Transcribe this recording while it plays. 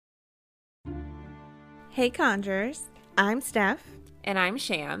Hey Conjurers, I'm Steph. And I'm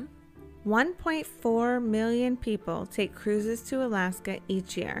Sham. 1.4 million people take cruises to Alaska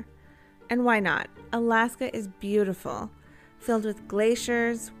each year. And why not? Alaska is beautiful, filled with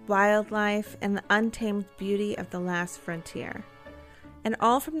glaciers, wildlife, and the untamed beauty of the last frontier. And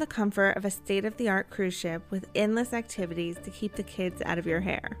all from the comfort of a state-of-the-art cruise ship with endless activities to keep the kids out of your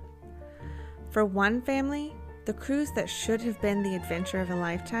hair. For one family, the cruise that should have been the adventure of a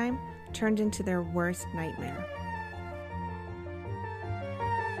lifetime turned into their worst nightmare.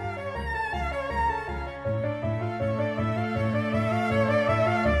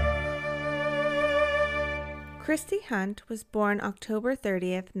 Kristy Hunt was born October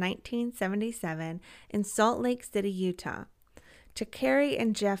 30th, 1977 in Salt Lake City, Utah, to Carrie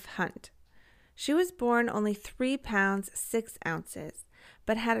and Jeff Hunt. She was born only 3 pounds 6 ounces,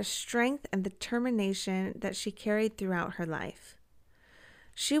 but had a strength and determination that she carried throughout her life.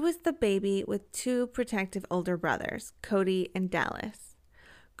 She was the baby with 2 protective older brothers, Cody and Dallas.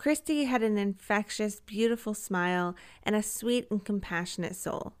 Kristy had an infectious, beautiful smile and a sweet and compassionate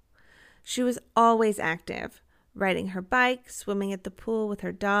soul. She was always active, riding her bike, swimming at the pool with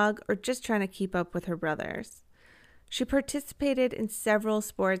her dog, or just trying to keep up with her brothers. She participated in several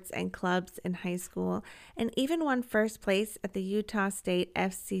sports and clubs in high school and even won first place at the Utah State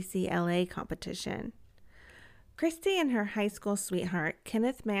FCCLA competition. Kristy and her high school sweetheart,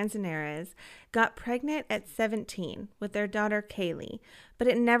 Kenneth Manzanares, got pregnant at 17 with their daughter Kaylee, but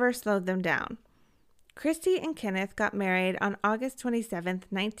it never slowed them down. Kristy and Kenneth got married on August 27,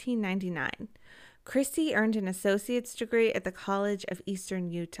 1999. Kristy earned an associate's degree at the College of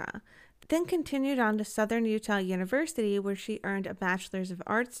Eastern Utah, then continued on to Southern Utah University, where she earned a Bachelor's of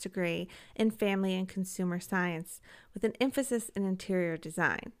Arts degree in Family and Consumer Science with an emphasis in interior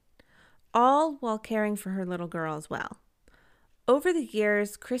design, all while caring for her little girl as well. Over the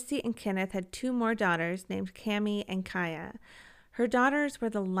years, Kristy and Kenneth had 2 more daughters named Cammie and Kaya. Her daughters were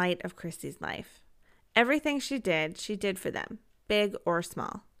the light of Kristy's life. Everything she did for them, big or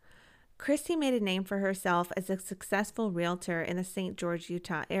small. Kristy made a name for herself as a successful realtor in the St. George,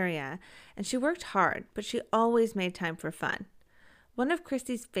 Utah area, and she worked hard, but she always made time for fun. One of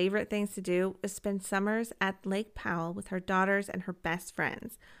Kristy's favorite things to do was spend summers at Lake Powell with her daughters and her best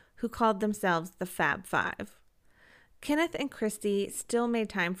friends, who called themselves the Fab Five. Kenneth and Kristy still made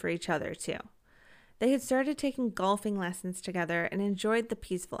time for each other, too. They had started taking golfing lessons together and enjoyed the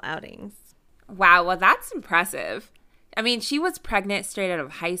peaceful outings. Wow, well, that's impressive. I mean, she was pregnant straight out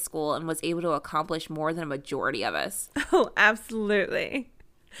of high school and was able to accomplish more than a majority of us. Oh, absolutely.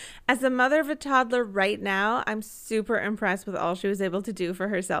 As a mother of a toddler right now, I'm super impressed with all she was able to do for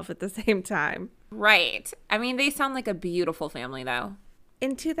herself at the same time. Right. I mean, they sound like a beautiful family, though.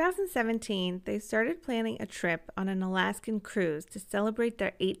 In 2017, they started planning a trip on an Alaskan cruise to celebrate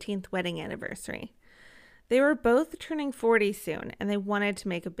their 18th wedding anniversary. They were both turning 40 soon, and they wanted to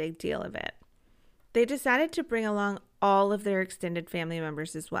make a big deal of it. They decided to bring along all of their extended family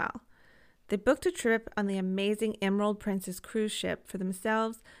members as well. They booked a trip on the amazing Emerald Princess cruise ship for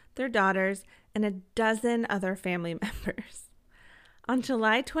themselves, their daughters, and a dozen other family members. On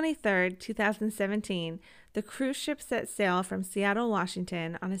July 23, 2017, the cruise ship set sail from Seattle,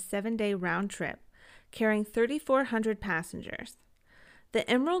 Washington on a 7-day round trip, carrying 3,400 passengers. The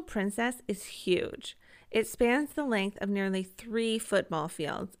Emerald Princess is huge. It spans the length of nearly 3 football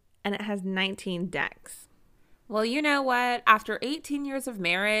fields, and it has 19 decks. Well, you know what? After 18 years of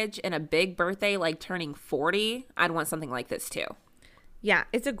marriage and a big birthday like turning 40, I'd want something like this too. Yeah,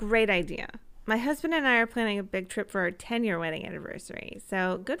 it's a great idea. My husband and I are planning a big trip for our 10-year wedding anniversary,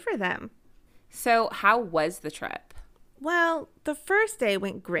 so good for them. So how was the trip? Well, the first day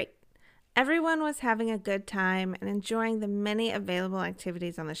went great. Everyone was having a good time and enjoying the many available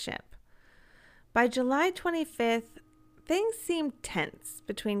activities on the ship. By July 25th, things seemed tense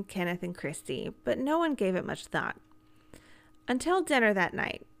between Kenneth and Kristy, but no one gave it much thought. Until dinner that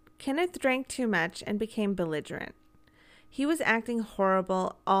night, Kenneth drank too much and became belligerent. He was acting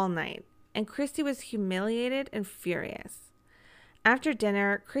horrible all night, and Kristy was humiliated and furious. After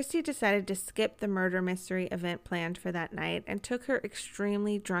dinner, Kristy decided to skip the murder mystery event planned for that night and took her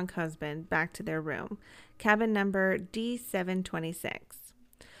extremely drunk husband back to their room, cabin number D726.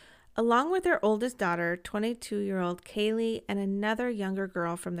 Along with their oldest daughter, 22-year-old Kaylee, and another younger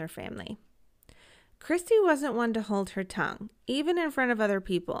girl from their family. Kristy wasn't one to hold her tongue, even in front of other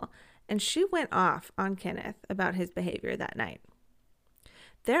people, and she went off on Kenneth about his behavior that night.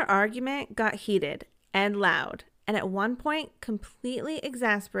 Their argument got heated and loud, and at one point, completely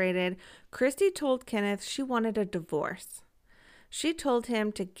exasperated, Kristy told Kenneth she wanted a divorce. She told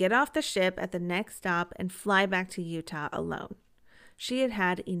him to get off the ship at the next stop and fly back to Utah alone. She had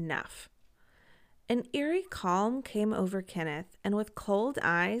had enough. An eerie calm came over Kenneth, and with cold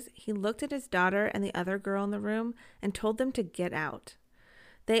eyes, he looked at his daughter and the other girl in the room and told them to get out.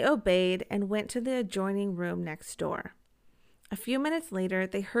 They obeyed and went to the adjoining room next door. A few minutes later,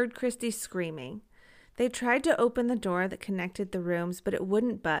 they heard Kristy screaming. They tried to open the door that connected the rooms, but it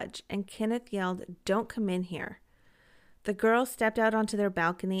wouldn't budge, and Kenneth yelled, "Don't come in here." The girls stepped out onto their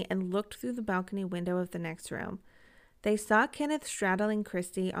balcony and looked through the balcony window of the next room. They saw Kenneth straddling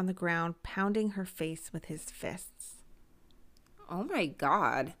Kristy on the ground, pounding her face with his fists. Oh my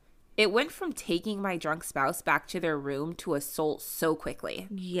God. It went from taking my drunk spouse back to their room to assault so quickly.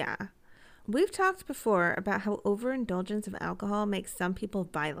 Yeah. We've talked before about how overindulgence of alcohol makes some people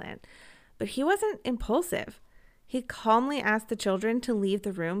violent, but he wasn't impulsive. He calmly asked the children to leave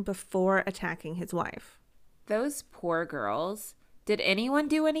the room before attacking his wife. Those poor girls. Did anyone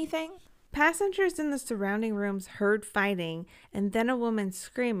do anything? Passengers in the surrounding rooms heard fighting and then a woman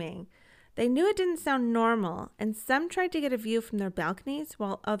screaming. They knew it didn't sound normal, and some tried to get a view from their balconies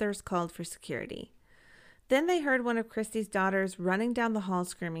while others called for security. Then they heard one of Kristy's daughters running down the hall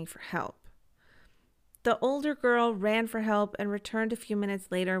screaming for help. The older girl ran for help and returned a few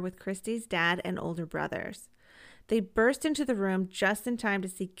minutes later with Kristy's dad and older brothers. They burst into the room just in time to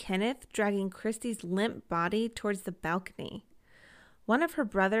see Kenneth dragging Kristy's limp body towards the balcony. One of her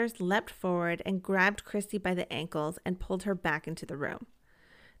brothers leapt forward and grabbed Kristy by the ankles and pulled her back into the room.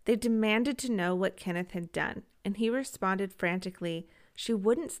 They demanded to know what Kenneth had done, and he responded frantically, "She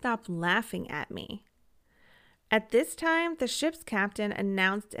wouldn't stop laughing at me." At this time, the ship's captain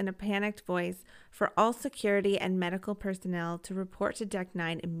announced in a panicked voice for all security and medical personnel to report to Deck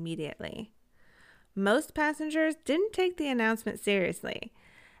 9 immediately. Most passengers didn't take the announcement seriously.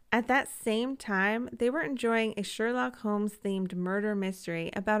 At that same time, they were enjoying a Sherlock Holmes-themed murder mystery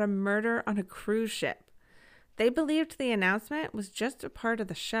about a murder on a cruise ship. They believed the announcement was just a part of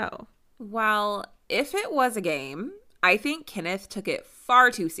the show. Well, if it was a game, I think Kenneth took it far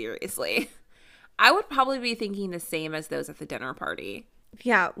too seriously. I would probably be thinking the same as those at the dinner party.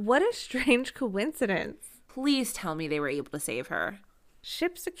 Yeah, what a strange coincidence. Please tell me they were able to save her.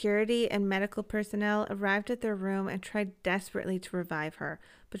 Ship security and medical personnel arrived at their room and tried desperately to revive her,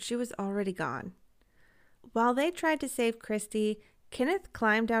 but she was already gone. While they tried to save Kristy, Kenneth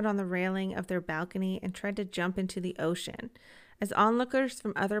climbed out on the railing of their balcony and tried to jump into the ocean, as onlookers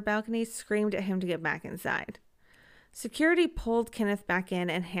from other balconies screamed at him to get back inside. Security pulled Kenneth back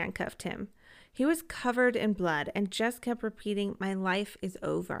in and handcuffed him. He was covered in blood and just kept repeating, "My life is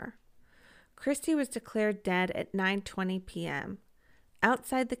over." Kristy was declared dead at 9:20 p.m.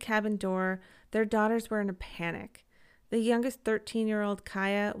 Outside the cabin door, their daughters were in a panic. The youngest 13-year-old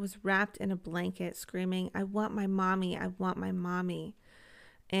Kaya was wrapped in a blanket, screaming, "I want my mommy, I want my mommy."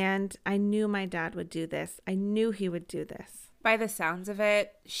 And I knew my dad would do this. I knew he would do this. By the sounds of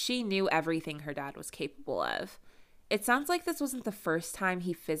it, she knew everything her dad was capable of. It sounds like this wasn't the first time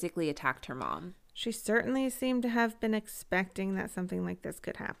he physically attacked her mom. She certainly seemed to have been expecting that something like this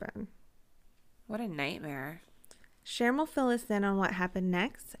could happen. What a nightmare. Sharon will fill us in on what happened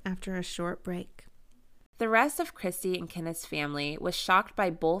next after a short break. The rest of Kristy and Kenneth's family was shocked by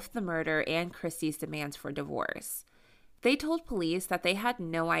both the murder and Kristy's demands for divorce. They told police that they had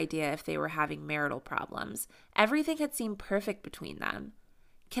no idea if they were having marital problems. Everything had seemed perfect between them.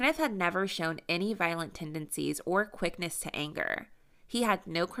 Kenneth had never shown any violent tendencies or quickness to anger. He had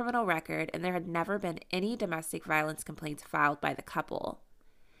no criminal record, and there had never been any domestic violence complaints filed by the couple.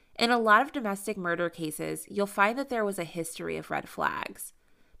 In a lot of domestic murder cases, you'll find that there was a history of red flags.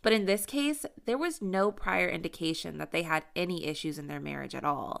 But in this case, there was no prior indication that they had any issues in their marriage at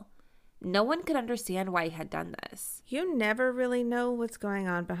all. No one could understand why he had done this. You never really know what's going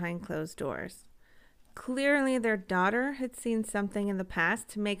on behind closed doors. Clearly, their daughter had seen something in the past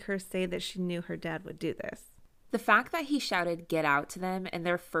to make her say that she knew her dad would do this. The fact that he shouted "get out" to them and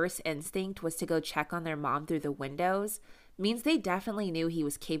their first instinct was to go check on their mom through the windows means they definitely knew he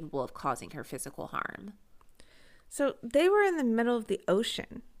was capable of causing her physical harm. So they were in the middle of the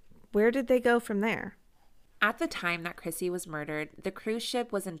ocean. Where did they go from there? At the time that Kristy was murdered, the cruise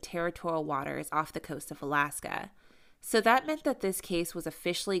ship was in territorial waters off the coast of Alaska. So that meant that this case was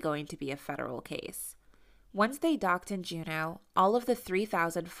officially going to be a federal case. Once they docked in Juneau, all of the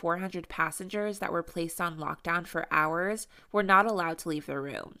 3,400 passengers that were placed on lockdown for hours were not allowed to leave their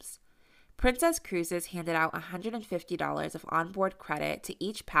rooms. Princess Cruises handed out $150 of onboard credit to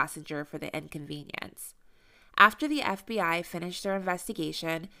each passenger for the inconvenience. After the FBI finished their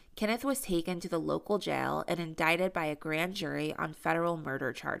investigation, Kenneth was taken to the local jail and indicted by a grand jury on federal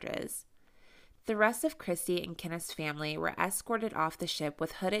murder charges. The rest of Kristy and Kenneth's family were escorted off the ship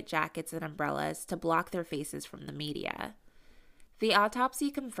with hooded jackets and umbrellas to block their faces from the media. The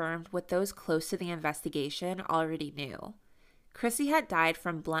autopsy confirmed what those close to the investigation already knew. Kristy had died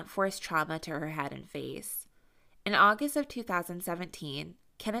from blunt force trauma to her head and face. In August of 2017,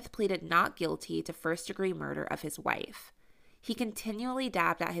 Kenneth pleaded not guilty to first-degree murder of his wife. He continually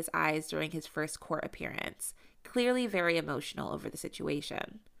dabbed at his eyes during his first court appearance, clearly very emotional over the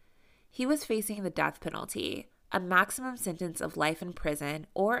situation. He was facing the death penalty, a maximum sentence of life in prison,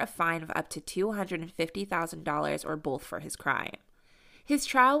 or a fine of up to $250,000 or both for his crime. His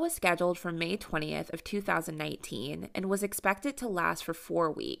trial was scheduled for May 20th of 2019 and was expected to last for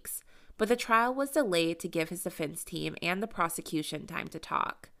 4 weeks, but the trial was delayed to give his defense team and the prosecution time to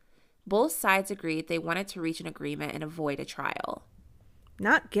talk. Both sides agreed they wanted to reach an agreement and avoid a trial.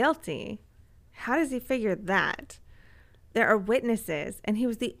 Not guilty? How does he figure that? There are witnesses, and he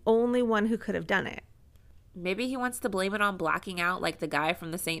was the only one who could have done it. Maybe he wants to blame it on blacking out like the guy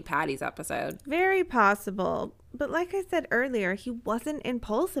from the St. Patty's episode. Very possible. But like I said earlier, he wasn't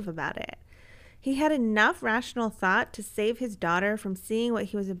impulsive about it. He had enough rational thought to save his daughter from seeing what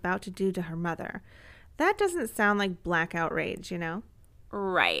he was about to do to her mother. That doesn't sound like blackout rage, you know?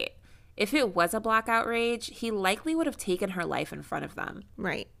 Right. If it was a blackout rage, he likely would have taken her life in front of them.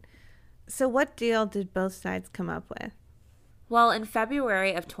 Right. So what deal did both sides come up with? Well, in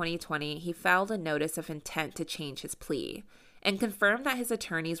February of 2020, he filed a notice of intent to change his plea and confirmed that his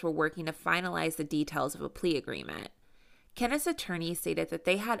attorneys were working to finalize the details of a plea agreement. Kenneth's attorney stated that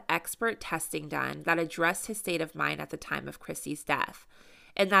they had expert testing done that addressed his state of mind at the time of Kristy's death,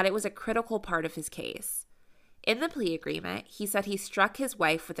 and that it was a critical part of his case. In the plea agreement, he said he struck his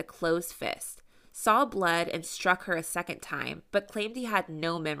wife with a closed fist, saw blood, and struck her a second time, but claimed he had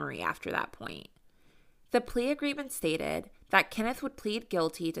no memory after that point. The plea agreement stated that Kenneth would plead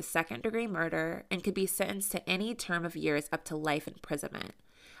guilty to second-degree murder and could be sentenced to any term of years up to life imprisonment,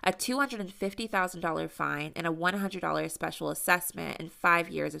 a $250,000 fine, and a $100 special assessment, and 5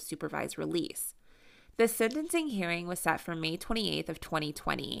 years of supervised release. The sentencing hearing was set for May 28th of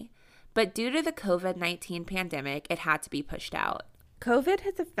 2020, but due to the COVID-19 pandemic, it had to be pushed out. COVID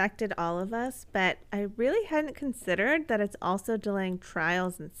has affected all of us, but I really hadn't considered that it's also delaying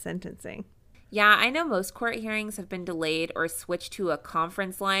trials and sentencing. Yeah, I know most court hearings have been delayed or switched to a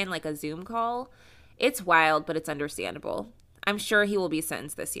conference line like a Zoom call. It's wild, but it's understandable. I'm sure he will be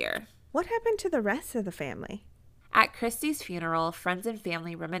sentenced this year. What happened to the rest of the family? At Kristy's funeral, friends and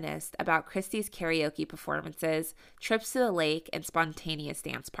family reminisced about Kristy's karaoke performances, trips to the lake, and spontaneous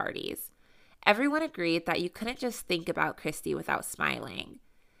dance parties. Everyone agreed that you couldn't just think about Kristy without smiling.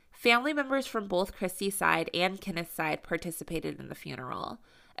 Family members from both Kristy's side and Kenneth's side participated in the funeral,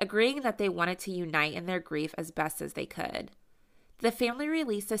 agreeing that they wanted to unite in their grief as best as they could. The family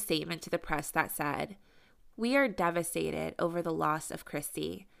released a statement to the press that said, "We are devastated over the loss of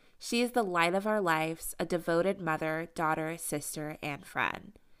Kristy. She is the light of our lives, a devoted mother, daughter, sister, and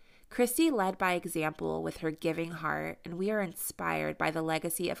friend. Kristy led by example with her giving heart, and we are inspired by the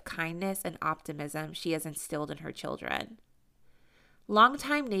legacy of kindness and optimism she has instilled in her children."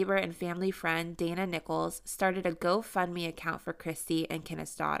 Longtime neighbor and family friend Dana Nichols started a GoFundMe account for Kristy and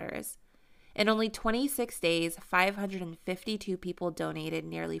Kenneth's daughters. In only 26 days, 552 people donated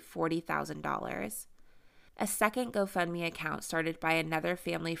nearly $40,000. A second GoFundMe account started by another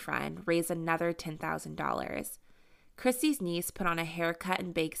family friend raised another $10,000. Kristy's niece put on a haircut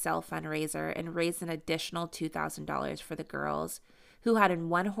and bake sale fundraiser and raised an additional $2,000 for the girls, who had in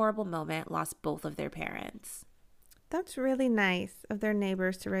one horrible moment lost both of their parents. That's really nice of their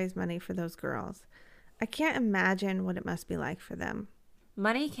neighbors to raise money for those girls. I can't imagine what it must be like for them.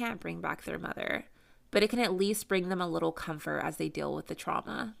 Money can't bring back their mother, but it can at least bring them a little comfort as they deal with the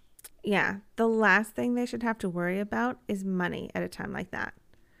trauma. Yeah, the last thing they should have to worry about is money at a time like that.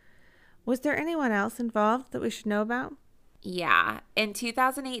 Was there anyone else involved that we should know about? Yeah. In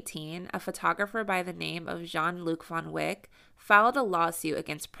 2018, a photographer by the name of Jean-Luc Van Wyck filed a lawsuit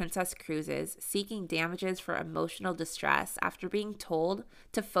against Princess Cruises seeking damages for emotional distress after being told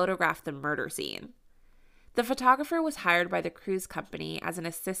to photograph the murder scene. The photographer was hired by the cruise company as an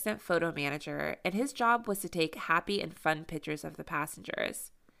assistant photo manager, and his job was to take happy and fun pictures of the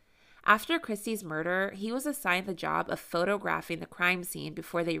passengers. After Kristy's murder, he was assigned the job of photographing the crime scene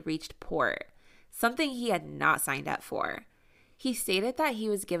before they reached port, something he had not signed up for. He stated that he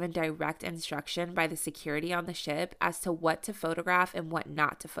was given direct instruction by the security on the ship as to what to photograph and what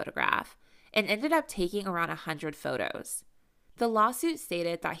not to photograph, and ended up taking around 100 photos. The lawsuit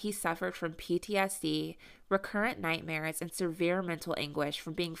stated that he suffered from PTSD, recurrent nightmares, and severe mental anguish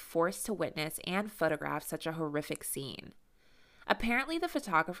from being forced to witness and photograph such a horrific scene. Apparently, the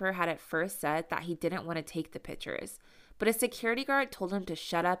photographer had at first said that he didn't want to take the pictures, but a security guard told him to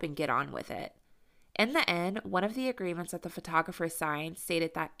shut up and get on with it. In the end, one of the agreements that the photographer signed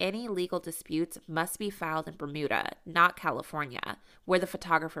stated that any legal disputes must be filed in Bermuda, not California, where the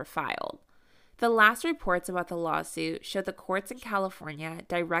photographer filed. The last reports about the lawsuit showed the courts in California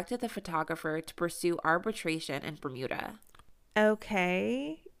directed the photographer to pursue arbitration in Bermuda.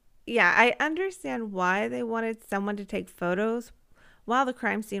 Okay. Yeah, I understand why they wanted someone to take photos while the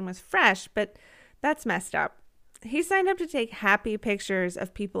crime scene was fresh, but that's messed up. He signed up to take happy pictures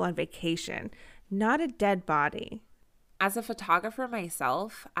of people on vacation, not a dead body. As a photographer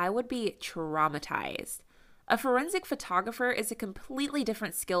myself, I would be traumatized. A forensic photographer is a completely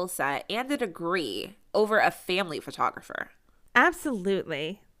different skill set and a degree over a family photographer.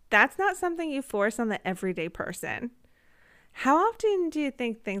 Absolutely. That's not something you force on the everyday person. How often do you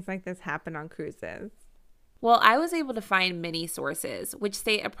think things like this happen on cruises? Well, I was able to find many sources, which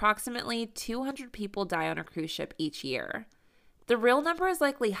state approximately 200 people die on a cruise ship each year. The real number is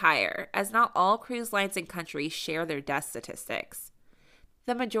likely higher, as not all cruise lines and countries share their death statistics.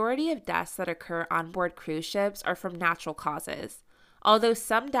 The majority of deaths that occur on board cruise ships are from natural causes, although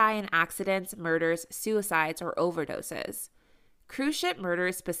some die in accidents, murders, suicides, or overdoses. Cruise ship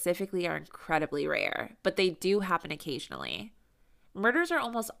murders specifically are incredibly rare, but they do happen occasionally. Murders are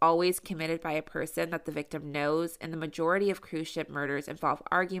almost always committed by a person that the victim knows, and the majority of cruise ship murders involve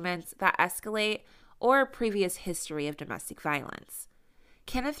arguments that escalate or a previous history of domestic violence.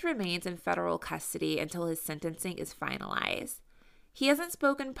 Kenneth remains in federal custody until his sentencing is finalized. He hasn't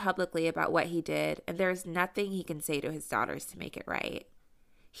spoken publicly about what he did, and there is nothing he can say to his daughters to make it right.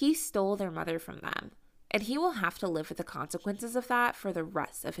 He stole their mother from them, and he will have to live with the consequences of that for the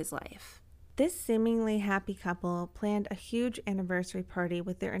rest of his life. This seemingly happy couple planned a huge anniversary party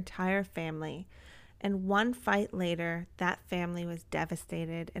with their entire family, and one fight later, that family was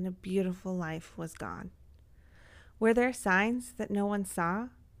devastated and a beautiful life was gone. Were there signs that no one saw?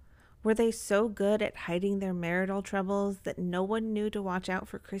 Were they so good at hiding their marital troubles that no one knew to watch out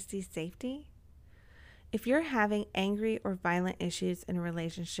for Kristy's safety? If you're having angry or violent issues in a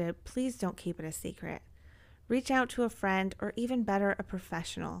relationship, please don't keep it a secret. Reach out to a friend or even better, a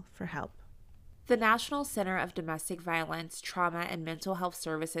professional for help. The National Center of Domestic Violence, Trauma, and Mental Health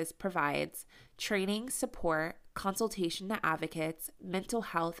Services provides training, support, consultation to advocates, mental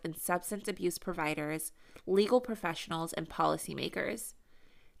health and substance abuse providers, legal professionals, and policymakers.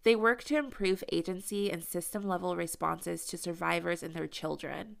 They work to improve agency and system-level responses to survivors and their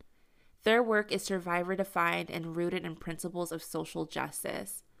children. Their work is survivor-defined and rooted in principles of social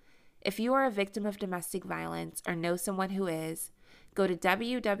justice. If you are a victim of domestic violence or know someone who is, go to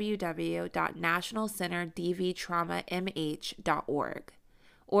www.nationalcenterdvtraumamh.org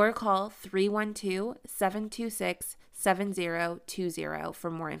or call 312-726-7020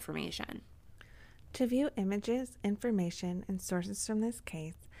 for more information. To view images, information, and sources from this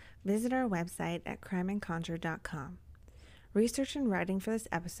case, visit our website at crimeandconjure.com. Research and writing for this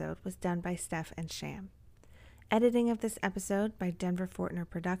episode was done by Steph and Sham. Editing of this episode by Denver Fortner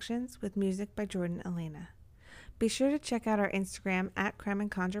Productions with music by Jordan Elena. Be sure to check out our Instagram at Crime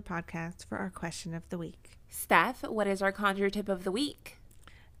and Conjure Podcast for our question of the week. Steph, what is our conjure tip of the week?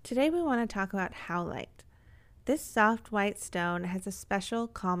 Today we want to talk about howlite. This soft white stone has a special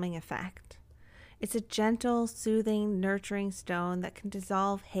calming effect. It's a gentle, soothing, nurturing stone that can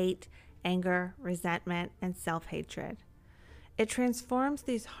dissolve hate, anger, resentment, and self-hatred. It transforms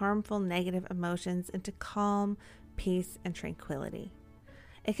these harmful negative emotions into calm, peace, and tranquility.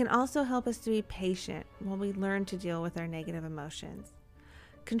 It can also help us to be patient while we learn to deal with our negative emotions.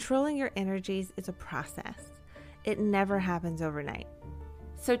 Controlling your energies is a process. It never happens overnight.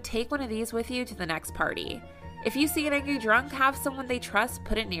 So take one of these with you to the next party. If you see an angry drunk, have someone they trust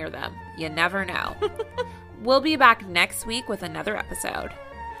put it near them. You never know. We'll be back next week with another episode.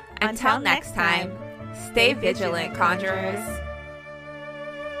 Until next time, stay vigilant, conjurers.